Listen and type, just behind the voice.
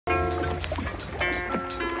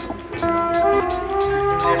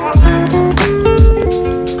Hi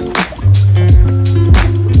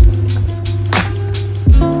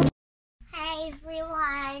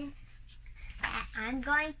everyone! I'm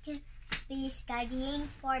going to be studying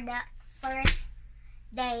for the first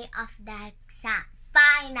day of the exam,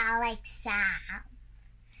 final exam.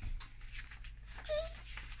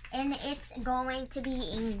 And it's going to be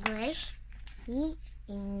English.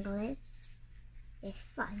 English is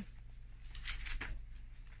fun.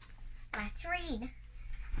 Let's read.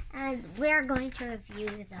 And we're going to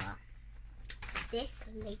review this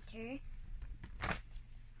later.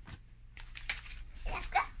 Let's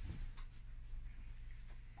go.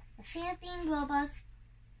 The Philippine Global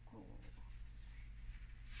School.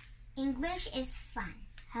 English is fun.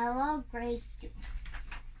 Hello, grade 2.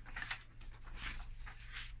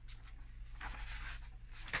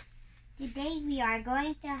 Today we are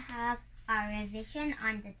going to have a revision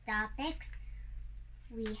on the topics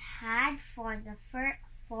we had for the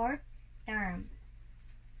fourth term.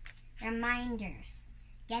 Reminders.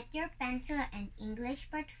 Get your pencil and English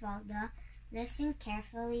portfolio. Listen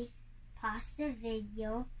carefully. Pause the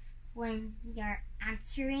video when you're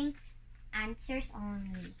answering. Answers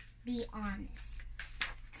only. Be honest.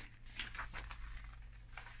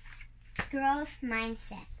 Growth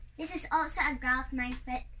mindset. This is also a growth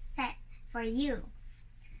mindset for you.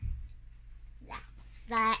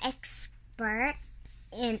 The expert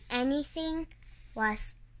in anything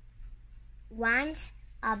was once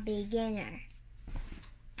a beginner.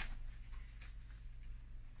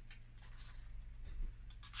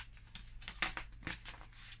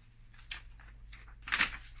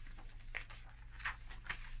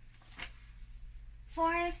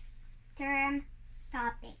 Fourth term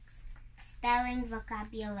topics. Spelling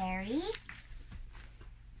vocabulary.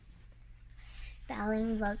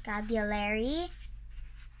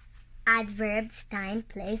 Adverbs, time,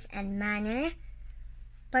 place, and manner.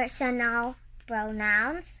 Personal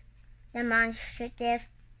pronouns. Demonstrative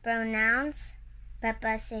pronouns.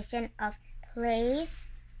 Preposition of place.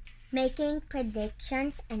 Making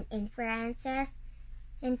predictions and inferences.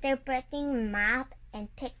 Interpreting map and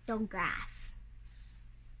pictograph.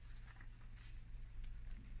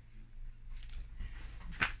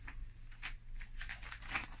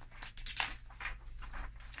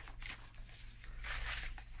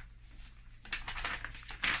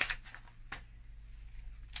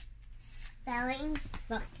 Spelling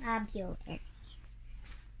vocabulary.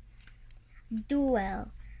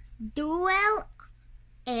 Duel. Duel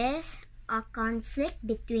is a conflict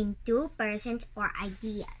between two persons or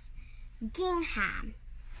ideas. Gingham.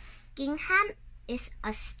 Gingham is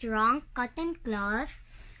a strong cotton cloth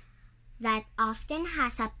that often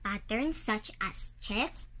has a pattern such as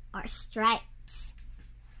checks or stripes.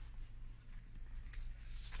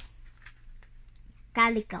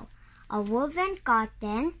 Calico. A woven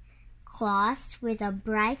cotton cloth with a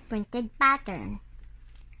bright printed pattern.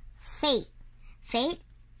 Fate. Fate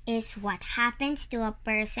is what happens to a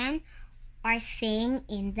person or thing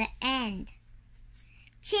in the end.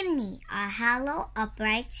 Chimney. A hollow,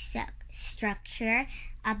 upright structure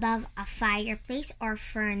above a fireplace or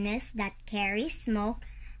furnace that carries smoke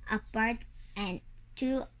upward and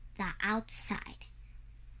to the outside.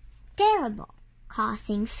 Terrible.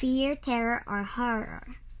 Causing fear, terror, or horror.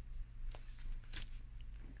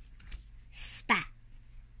 Spat.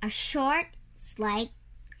 A short, slight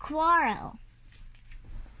quarrel.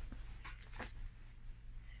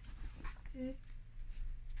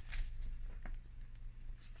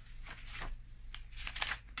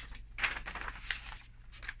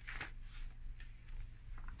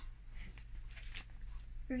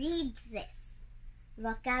 Read this.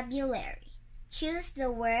 Vocabulary. Choose the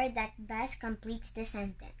word that best completes the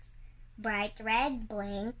sentence. Bright red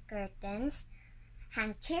blank curtains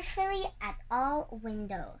hang cheerfully at all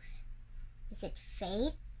windows. Is it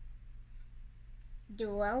fate,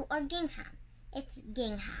 duel, or gingham? It's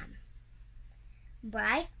gingham.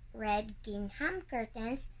 Bright red gingham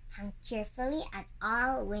curtains hang cheerfully at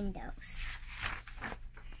all windows.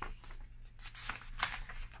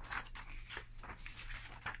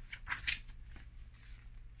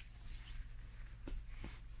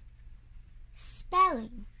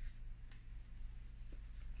 Spelling.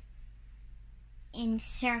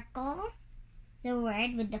 Encircle the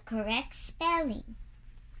word with the correct spelling.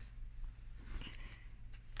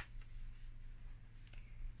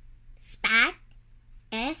 Spat,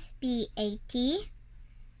 S-P-A-T,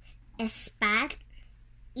 Spat,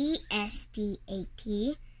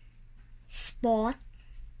 E-S-P-A-T, Spot,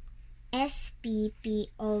 S-P-P-O-T-T,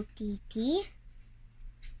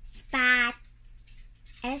 Spat,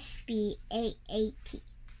 S-P-A-A-T.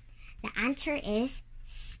 The answer is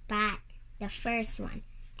spat, the first one.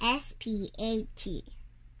 S-P-A-T.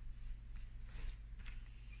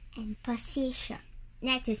 And position.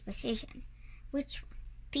 Next is position. Which one?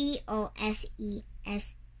 P-O-S-E-S-Y-O-N,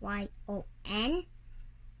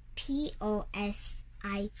 P-O-S-I-T-I-O-N,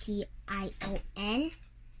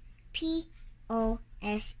 P-O-S-E-T-I-O-N,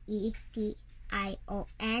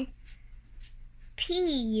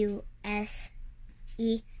 P-U-S-E-T-I-O-N.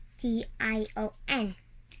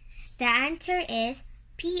 The answer is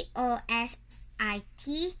P-O-S-I-T-I-O-N.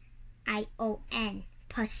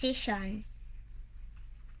 Position.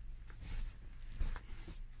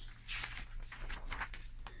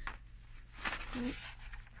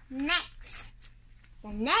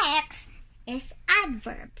 The next is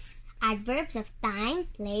adverbs. Adverbs of time,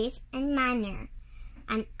 place, and manner.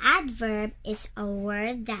 An adverb is a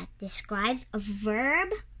word that describes a verb.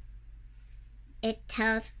 It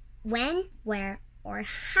tells when, where, or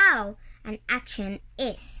how an action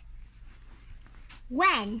is.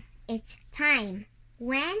 When, it's time.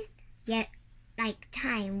 When, yeah, like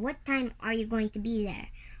time. What time are you going to be there?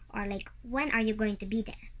 Or like, when are you going to be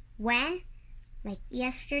there? When, like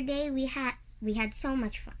yesterday we had so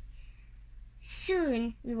much fun.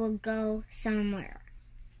 Soon we will go somewhere.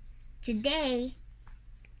 Today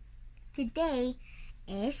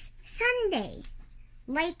is Sunday.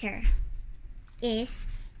 Later is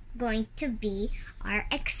going to be our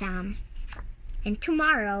exam. And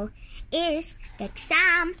tomorrow is the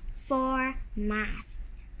exam for math.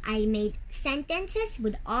 I made sentences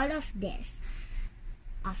with all of this.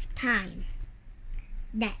 Of time.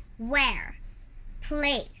 Then where?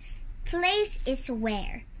 Place. Place is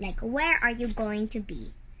where. Like, where are you going to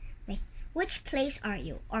be? Like, which place are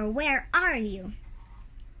you? Or where are you?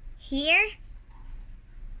 Here?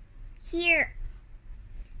 Here.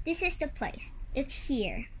 This is the place. It's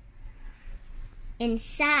here.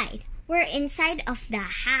 Inside. We're inside of the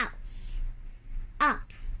house.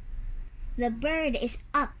 Up. The bird is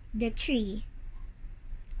up the tree.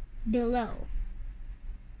 Below.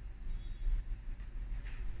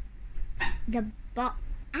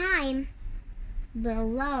 I'm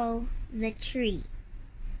below the tree.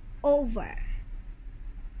 Over.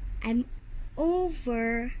 I'm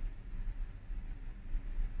over.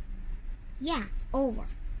 Yeah, over.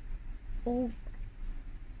 Over.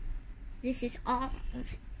 This is all.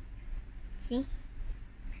 See?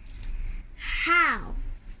 How.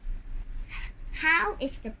 How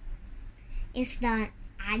is the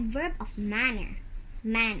adverb of manner.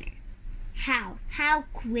 Manner. How. How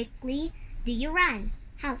quickly do you run?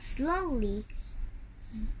 How slowly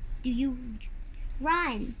do you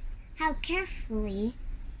run? How carefully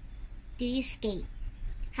do you skate?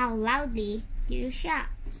 How loudly do you shout?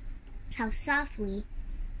 How softly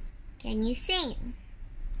can you sing?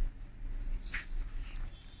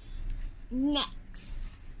 Next.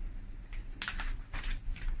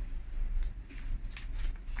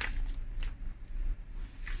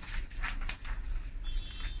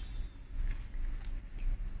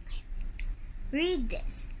 Read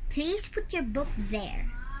this. Please put your book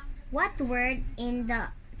there. What word in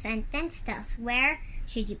the sentence tells where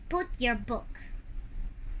should you put your book?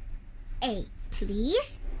 A.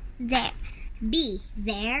 Please. There. B.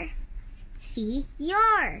 There. C.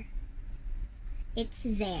 Your. It's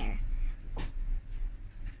there.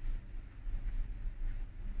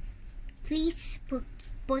 Please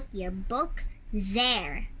put your book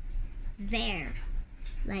there. There.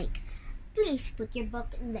 Like, please put your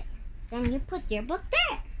book there. Then you put your book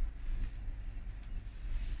there.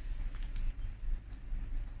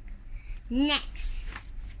 Next.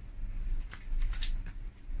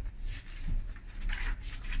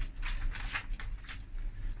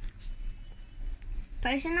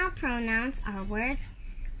 Personal pronouns are words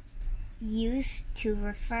used to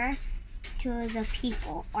refer to the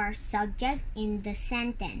people or subject in the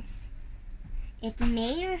sentence. It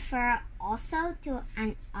may refer also to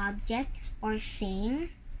an object or thing.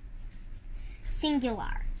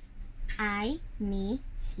 Singular. I, me,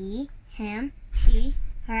 he, him, she,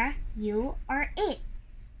 her, you, or it.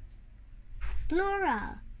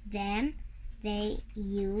 Plural. Them, they,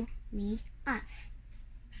 you, we, us.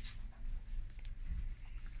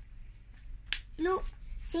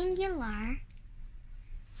 Singular.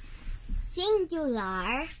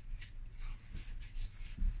 Singular.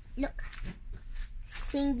 Look.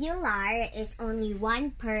 Singular is only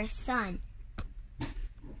one person.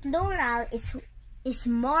 Plural is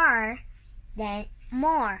more than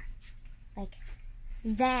more. Like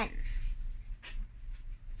them.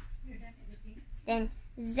 Then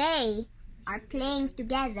they are playing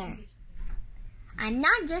together. I'm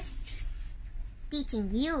not just teaching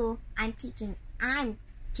you, I'm teaching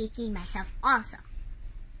myself also.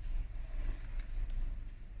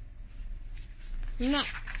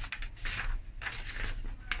 Next,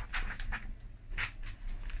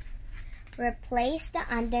 replace the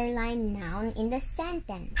underlined noun in the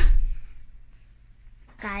sentence.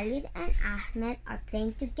 Khalid and Ahmed are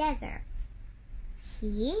playing together.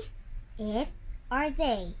 He, it, or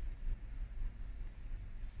they?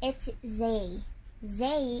 It's they.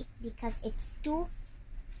 They because it's two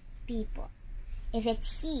people. If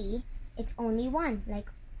it's he, it's only one,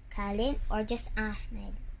 like Khalid or just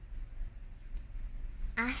Ahmed.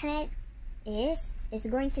 Ahmed is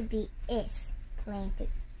going to be is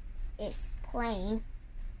playing.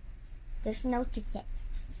 There's no together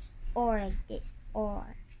or like this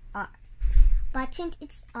or are. But since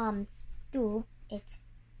it's two, it's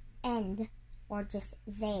and or just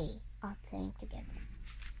they are playing together.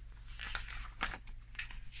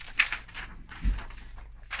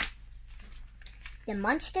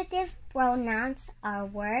 Demonstrative pronouns are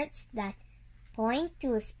words that point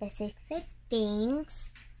to specific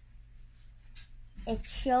things. It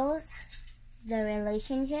shows the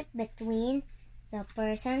relationship between the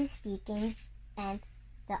person speaking and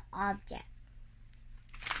the object.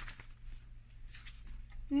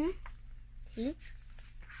 See?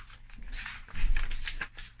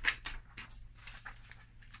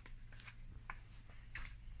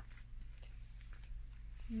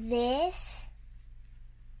 This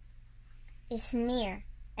is near,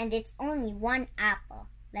 and it's only one apple.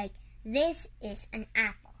 Like, this is an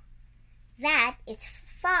apple. That is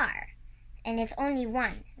far, and it's only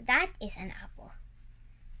one. That is an apple.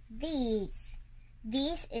 These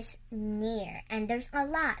is near, and there's a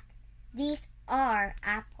lot. These are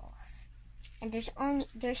apples, and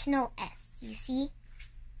there's no S. You see?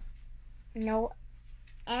 No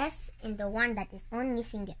S in the one that is only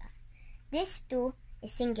singular. This too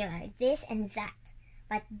is singular, this and that.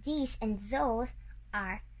 But these and those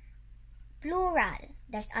are plural.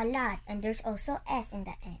 There's a lot, and there's also S in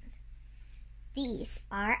the end. These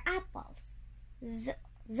are apples.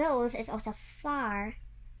 Those is also far.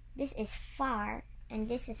 This is far, and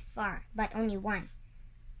this is far, but only one.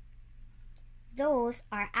 Those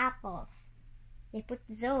are apples. They put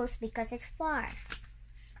those because it's far.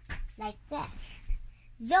 Like that.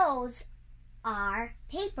 Those are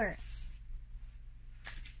papers.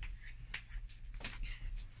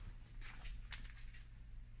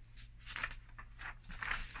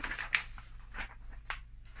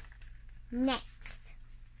 Next,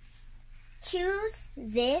 choose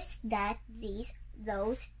this, that, these,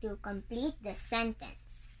 those to complete the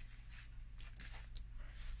sentence.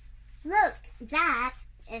 Look, that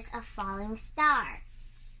is a falling star.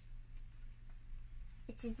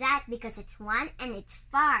 It's that because it's one and it's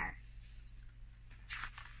far.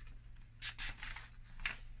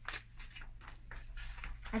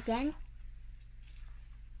 Again,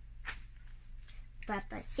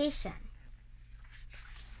 preposition.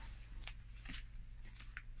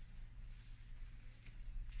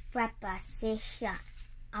 Preposition.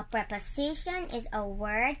 A preposition is a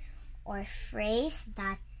word or phrase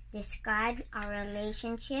that describes a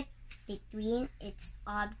relationship between its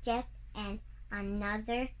object and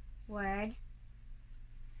another word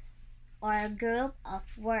or a group of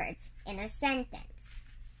words in a sentence.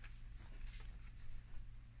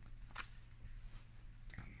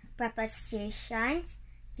 Prepositions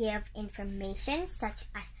give information such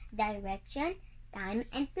as direction, time,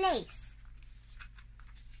 and place.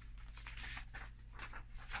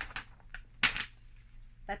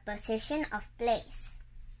 Preposition of place.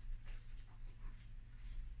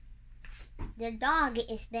 The dog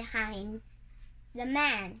is behind the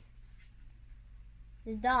man.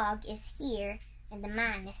 The dog is here and the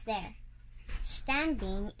man is there.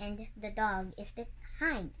 Standing and the dog is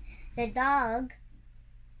behind. The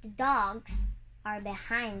dogs are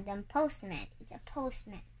behind the postman. It's a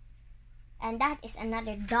postman. And that is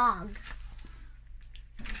another dog.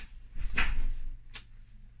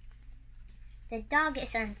 The dog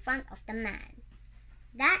is in front of the man.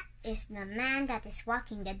 That is the man that is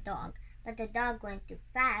walking the dog. But the dog went too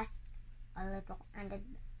fast a little, and the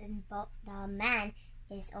man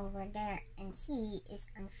is over there and he is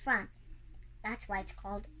in front. That's why it's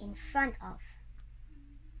called in front of.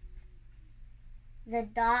 The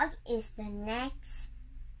dog is next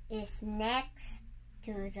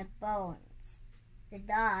to the bones. The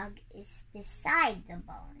dog is beside the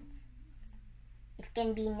bones. It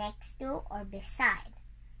can be next to or beside.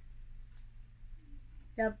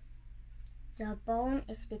 The bone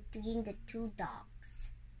is between the two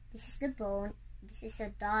dogs. This is the bone, this is a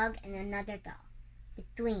dog and another dog.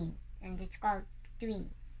 Between, and it's called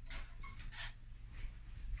between.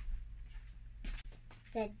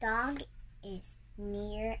 The dog is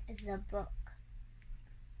near the book.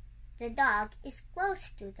 The dog is close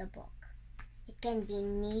to the book. It can be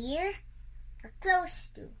near or close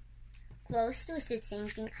to. Close to is the same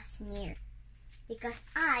thing as near, because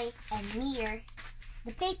I am near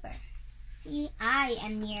the paper. See, I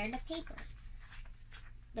am near the paper.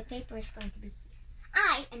 The paper is going to be here.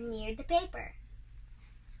 I am near the paper.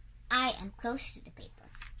 I am close to the paper.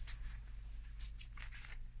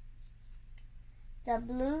 The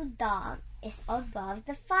blue dog is above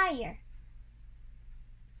the fire.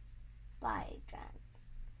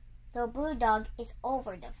 The blue dog is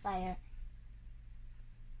over the fire.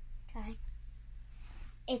 Okay.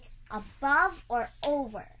 It's above or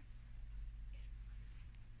over.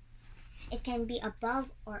 It can be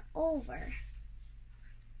above or over.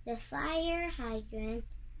 The fire hydrant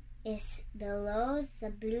is below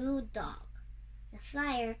the blue dog. The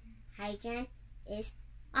fire hydrant is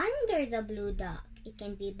under the blue dog. It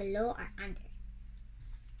can be below or under.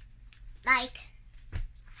 Like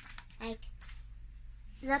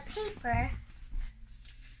the paper,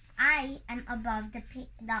 I am above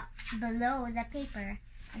below the paper,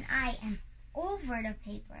 and I am over the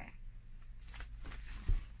paper.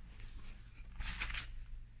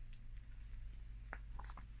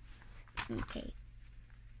 Okay.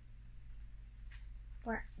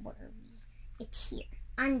 Where were we? It's here.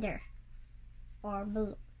 Under or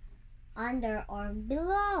below. Under or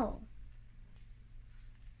below.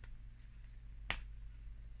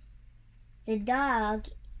 The dog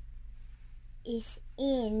is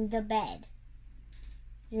in the bed.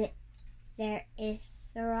 There is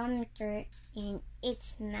thermometer in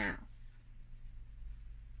its mouth.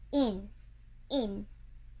 In.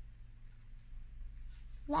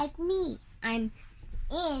 Like me. I'm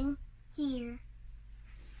in here.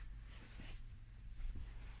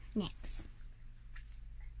 Next.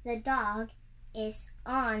 The dog is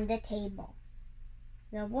on the table.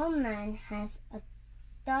 The woman has a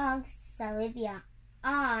dog saliva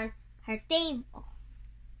on her table.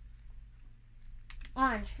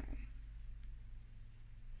 On her.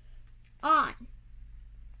 On.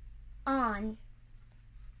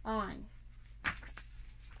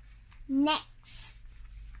 Next.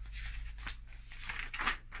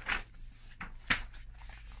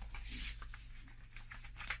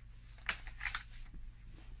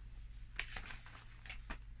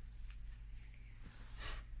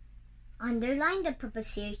 Underline the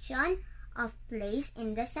preposition of place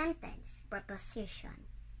in the sentence. Preposition.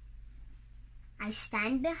 I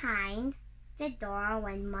stand behind the door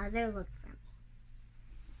when mother looked for me.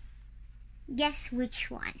 Guess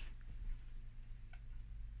which one?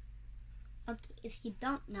 Okay, if you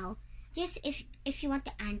don't know, just if you want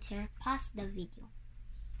to answer, pause the video.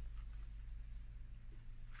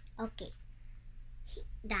 Okay.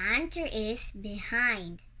 The answer is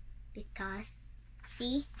behind, because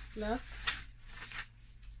see, look,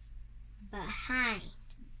 behind.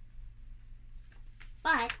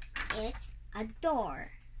 But it's a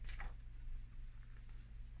door.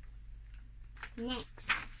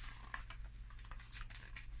 Next.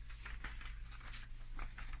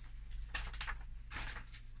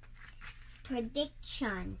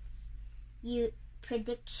 Predictions.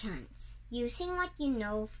 Predictions. Using what you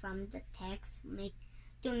know from the text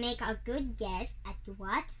to make a good guess at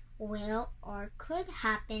what will or could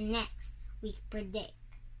happen next. We predict.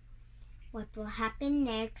 What will happen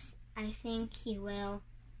next? I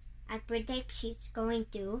predict she's going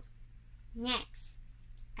to. Next.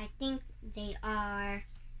 I think they are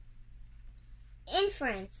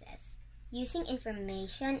inferences. Using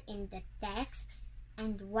information in the text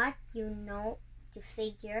and what you know to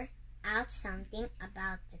figure out something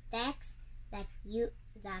about the text that the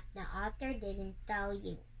author didn't tell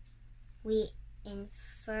you. We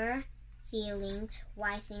infer feelings,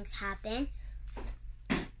 why things happen,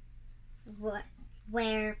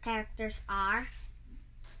 where characters are,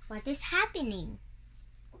 what is happening.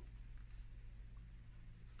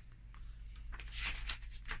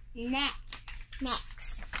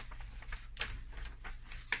 Next.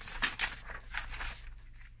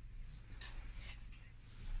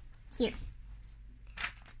 Here.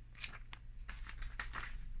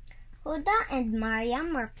 Huda and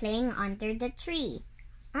Mariam were playing under the tree.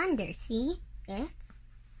 Under, see? It's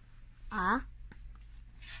a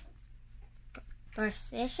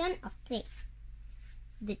position of place.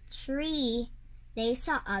 The tree, they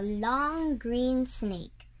saw a long green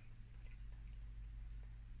snake.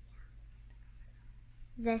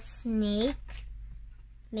 The snake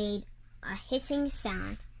made a hissing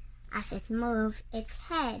sound as it moved its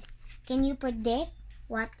head. Can you predict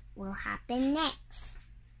what will happen next?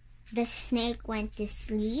 The snake went to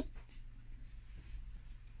sleep,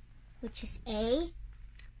 which is A.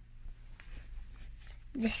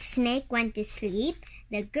 The snake went to sleep,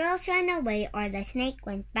 the girls ran away, or the snake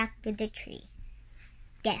went back to the tree.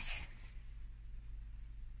 Guess.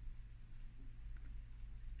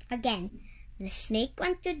 Again, the snake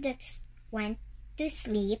went to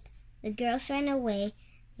sleep, the girls ran away,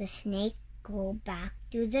 the snake go back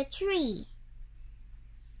to the tree.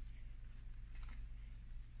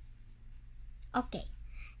 Okay,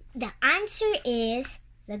 the answer is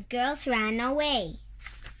the girls ran away.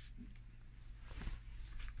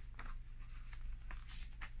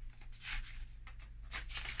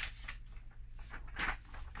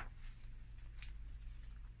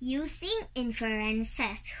 Using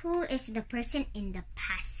inferences, who is the person in the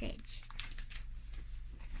passage?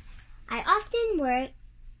 I often work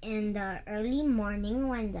in the early morning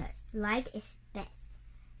when the light is best.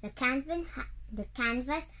 The canvas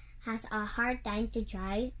has a hard time to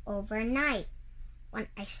dry overnight. When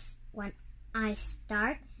I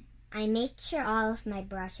start, I make sure all of my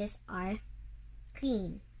brushes are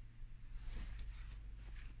clean.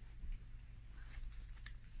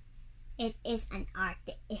 Is it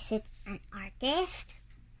an artist,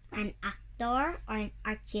 an actor, or an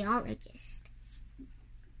archaeologist?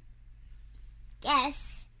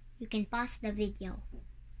 Guess. You can pause the video.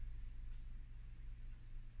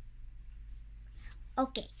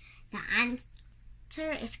 Okay, the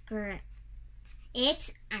answer is correct.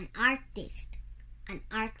 It's an artist. An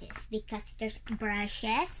artist because there's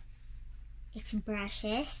brushes. It's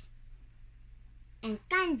brushes and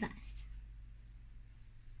canvas.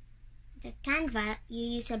 The canvas,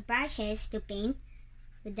 you use the brushes to paint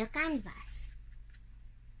with the canvas.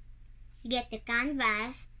 You get the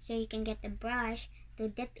canvas so you can get the brush to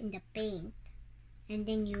dip in the paint. And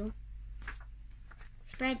then you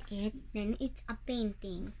spread it, then it's a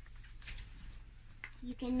painting.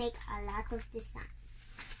 You can make a lot of designs.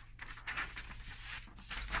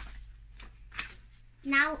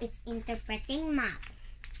 Now it's interpreting map.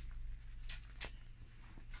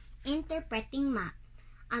 Interpreting map.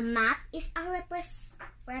 A map is a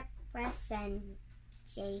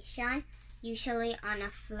representation, usually on a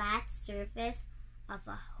flat surface of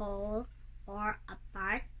a whole or a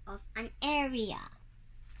part of an area.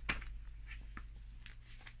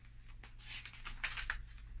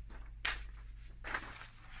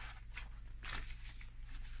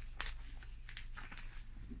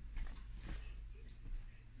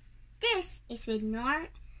 This is with north,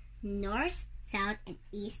 south, and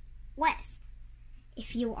east, west.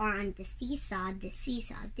 If you are on the seesaw, this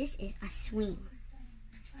is a swing.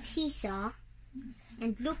 Seesaw,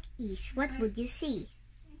 and look east, what would you see?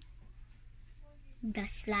 The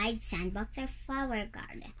slide, sandbox, or flower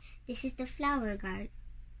garden. This is the flower garden.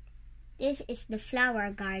 This is the flower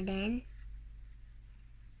garden.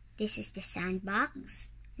 This is the sandbox,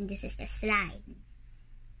 and this is the slide.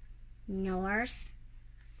 North,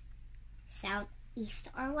 south, east,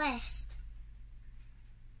 or west?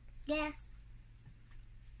 Yes.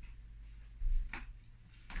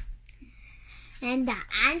 And the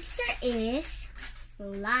answer is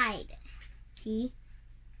slide. See,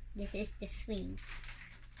 this is the swing.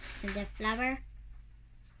 And the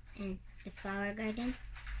flower garden,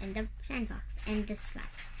 and the sandbox, and the slide.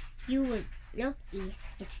 You will look east,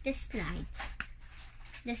 it's the slide.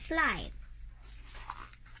 The slide.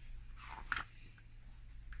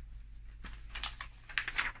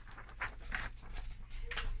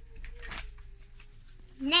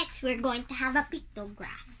 Next, we're going to have a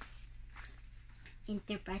pictograph.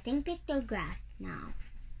 Interpreting pictograph now.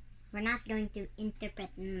 We're not going to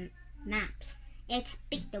interpret maps. It's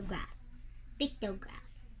pictograph. Pictograph.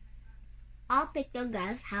 All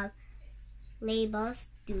pictographs have labels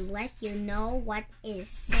to let you know what each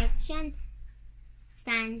section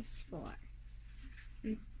stands for.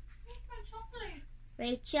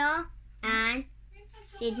 Rachel, Anne,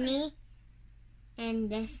 Sydney, and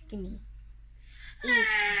Destiny.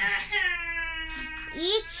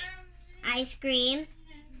 Each ice cream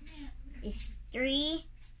is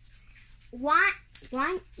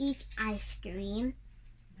one each ice cream.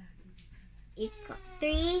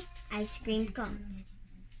 3 ice cream cones.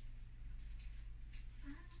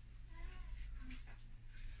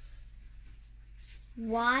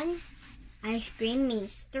 One ice cream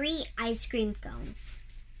means 3 ice cream cones.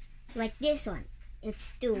 Like this one,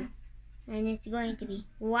 it's 2. And it's going to be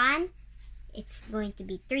 1, it's going to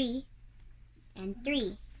be 3, and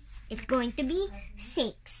 3. It's going to be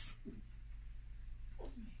 6.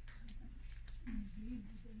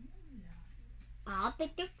 All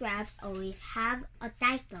pictographs always have a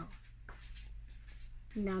title.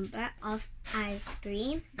 Number of ice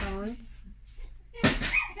cream cones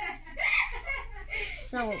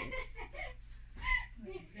sold.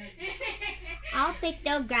 All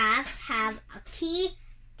pictographs have a key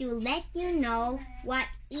to let you know what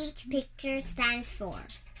each picture stands for.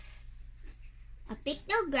 A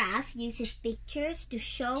pictograph uses pictures to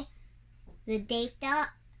show the data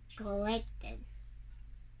collected.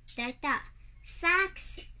 Data,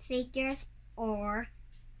 facts, figures, or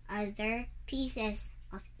other pieces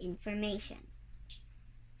of information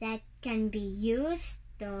that can be used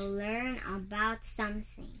to learn about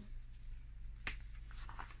something.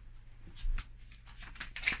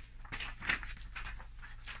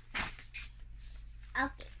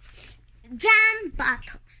 Okay, jam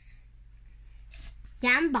bottles.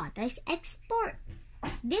 Jam bottles export.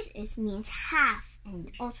 This means half,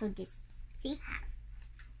 and also this, see, half.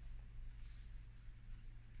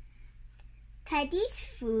 Teddy's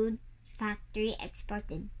food factory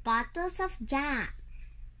exported bottles of jam.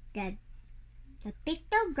 The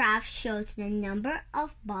pictograph shows the number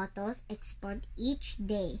of bottles exported each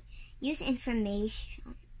day. Use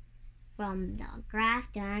information from the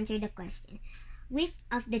graph to answer the question. Which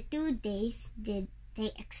of the 2 days did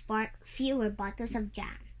they export fewer bottles of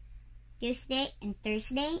jam? Tuesday and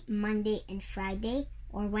Thursday, Monday and Friday,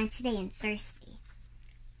 or Wednesday and Thursday?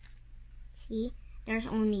 See, there's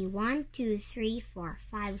only 1, 2, 3, 4,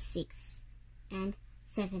 5, 6, and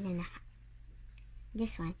 7.5.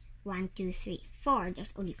 This one, 1, 2, 3, 4.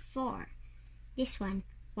 There's only 4. This one,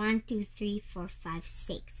 1, 2, 3, 4, 5,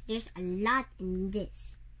 6. There's a lot in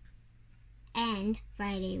this. And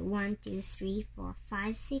Friday, 1, 2, 3, 4,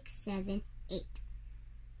 5, 6, 7, 8.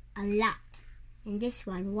 A lot. And this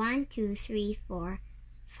one, 1, 2, 3, 4,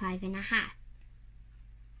 5.5.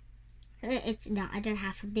 It's the other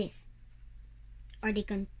half of this. Or they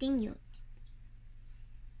continue.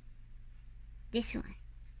 This one.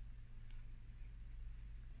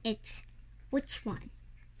 It's which one?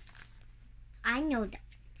 I know the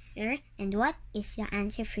answer. And what is the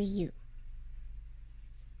answer for you?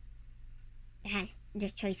 And the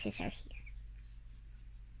choices are here.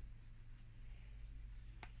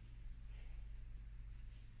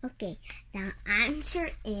 Okay, the answer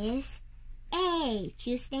is A,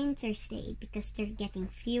 Tuesday and Thursday, because they're getting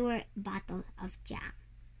fewer bottles of jam.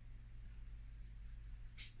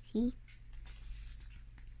 See?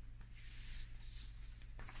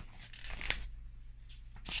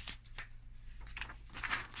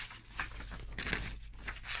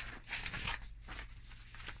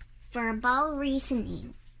 Verbal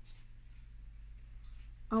reasoning.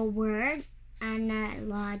 A word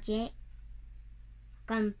analogy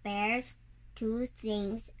compares two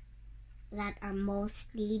things that are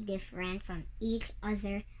mostly different from each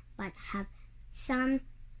other but have some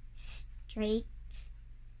traits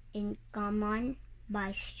in common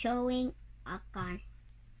by showing a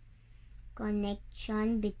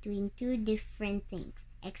connection between two different things.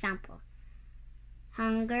 Example,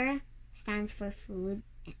 hunger stands for food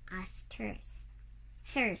as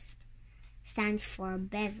thirst stands for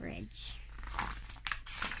beverage.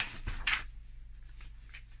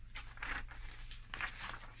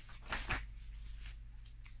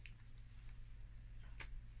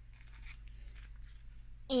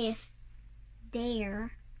 If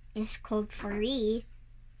there is code for read,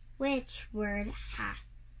 which word has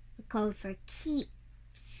the code for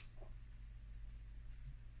keeps?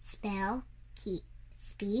 Spell, keep,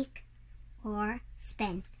 speak, or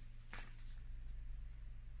spend?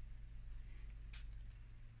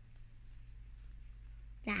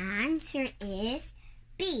 The answer is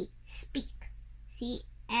B, speak.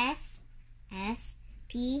 C-S-S-P-P-E-E-A,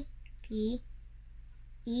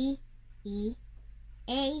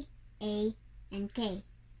 and K.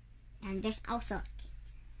 And there's also a K.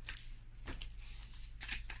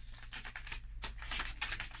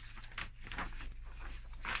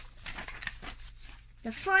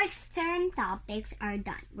 The first term topics are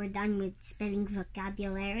done. We're done with spelling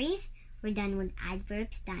vocabularies. We're done with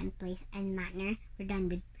adverbs, time, place, and manner. We're done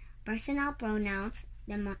with personal pronouns.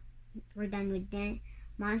 We're done with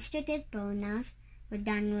demonstrative pronouns. We're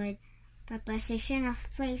done with preposition of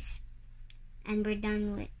place. And we're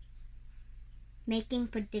done with making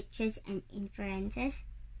predictions and inferences.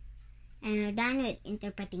 And we're done with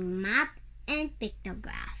interpreting map and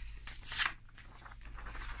pictograph.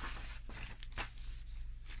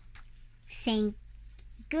 Saying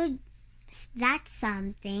good, that's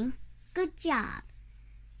something. Good job.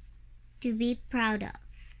 To be proud of.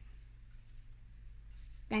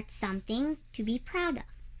 That's something to be proud of.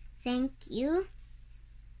 Thank you.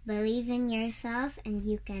 Believe in yourself and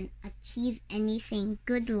you can achieve anything.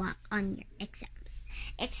 Good luck on your exams.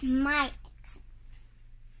 It's my exam.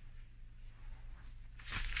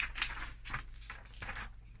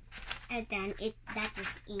 And then that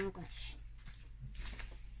is English.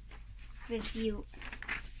 review.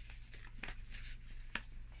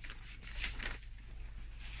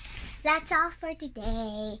 That's all for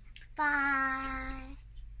today. Bye.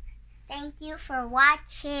 Thank you for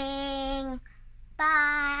watching.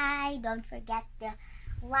 Bye. Don't forget to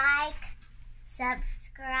like,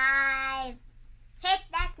 subscribe, hit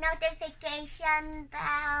that notification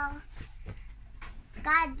bell.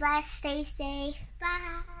 God bless. Stay safe.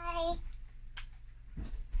 Bye.